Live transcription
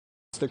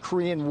The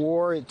Korean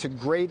War, to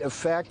great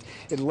effect.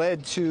 It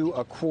led to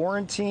a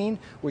quarantine,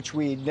 which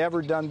we had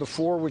never done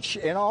before,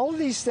 and all of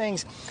these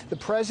things, the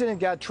president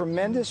got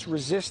tremendous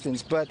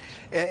resistance. But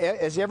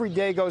as every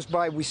day goes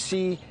by, we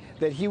see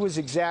that he was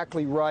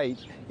exactly right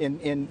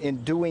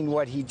in doing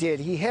what he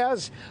did. He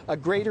has a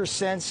greater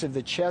sense of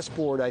the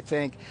chessboard, I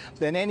think,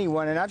 than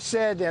anyone. And I've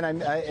said, and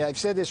I've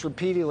said this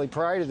repeatedly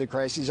prior to the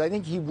crisis, I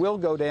think he will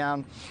go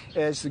down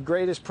as the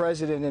greatest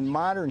president in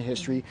modern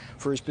history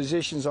for his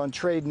positions on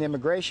trade and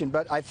immigration.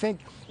 But I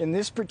think in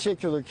this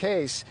particular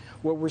case,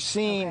 what we're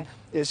seeing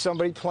is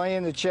somebody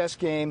playing the chess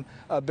game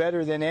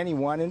better than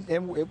anyone.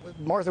 And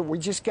Martha, we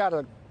just got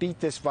to beat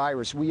this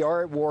virus. We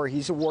are at war.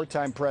 He's a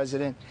wartime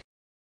president.